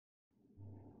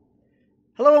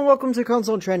Hello and welcome to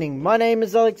Console Training. My name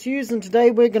is Alex Hughes and today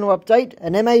we're going to update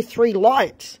an MA3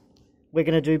 Light. We're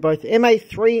going to do both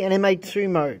MA3 and MA2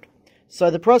 mode. So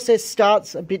the process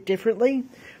starts a bit differently.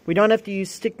 We don't have to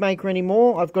use StickMaker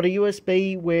anymore. I've got a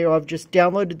USB where I've just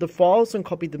downloaded the files and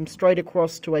copied them straight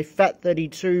across to a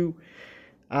FAT32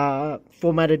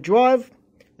 formatted drive,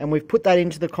 and we've put that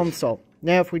into the console.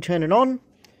 Now if we turn it on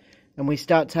and we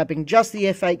start tapping just the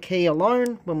F8 key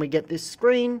alone, when we get this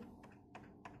screen,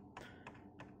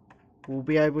 we'll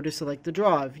be able to select the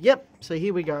drive. Yep, so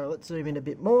here we go. Let's zoom in a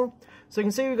bit more. So you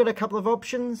can see we've got a couple of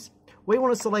options. We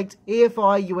want to select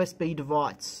EFI USB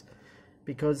device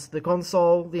because the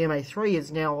console, the MA3,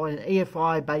 is now an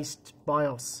EFI based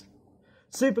BIOS.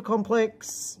 Super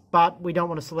complex, but we don't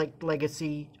want to select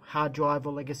legacy hard drive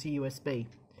or legacy USB.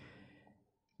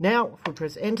 Now, if we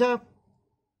press enter,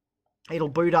 it'll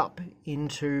boot up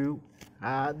into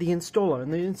the installer,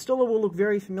 and the installer will look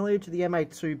very familiar to the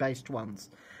MA2 based ones.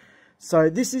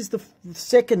 So this is the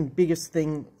second biggest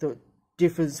thing that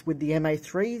differs with the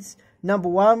MA3s. Number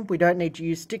one, we don't need to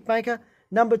use StickMaker.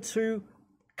 Number two,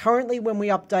 currently when we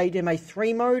update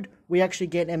MA3 mode, we actually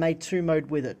get MA2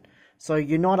 mode with it. So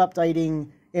you're not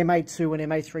updating MA2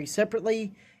 and MA3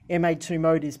 separately. MA2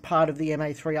 mode is part of the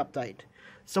MA3 update.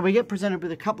 So we get presented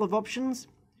with a couple of options.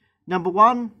 Number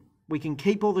one, we can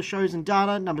keep all the shows and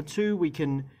data. Number two, we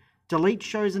can delete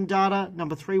shows and data.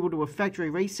 Number three, we'll do a factory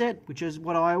reset, which is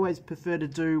what I always prefer to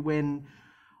do when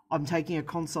I'm taking a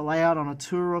console out on a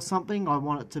tour or something. I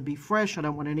want it to be fresh. I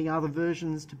don't want any other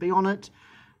versions to be on it.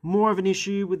 More of an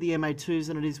issue with the MA2s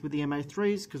than it is with the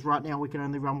MA3s, because right now we can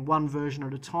only run one version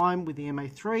at a time with the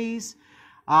MA3s.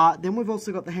 Then we've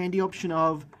also got the handy option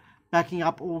of backing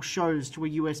up all shows to a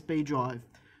USB drive.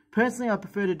 Personally, I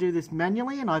prefer to do this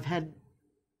manually, and I've had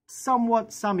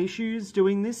some issues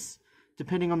doing this,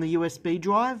 depending on the USB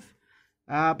drive.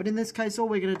 But in this case, all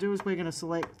we're going to do is we're going to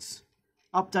select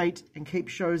update and keep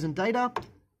shows and data.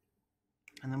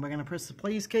 And then we're going to press the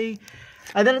please key.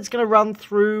 And then it's going to run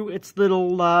through its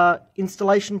little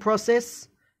installation process.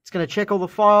 It's going to check all the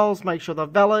files, make sure they're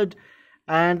valid,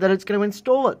 and then it's going to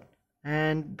install it.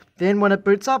 And then when it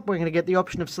boots up, we're going to get the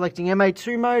option of selecting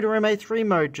MA2 mode or MA3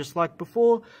 mode, just like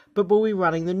before, but we'll be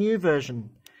running the new version.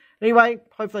 Anyway,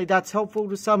 hopefully that's helpful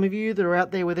to some of you that are out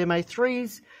there with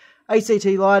MA3s. ACT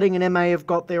Lighting and MA have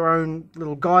got their own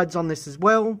little guides on this as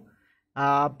well.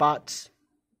 But,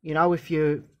 you know, if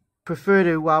you prefer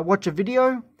to watch a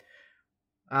video,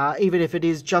 even if it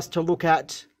is just to look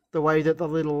at the way that the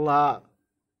little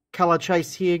color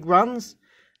chase here runs,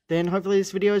 then hopefully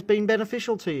this video has been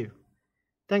beneficial to you.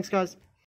 Thanks, guys.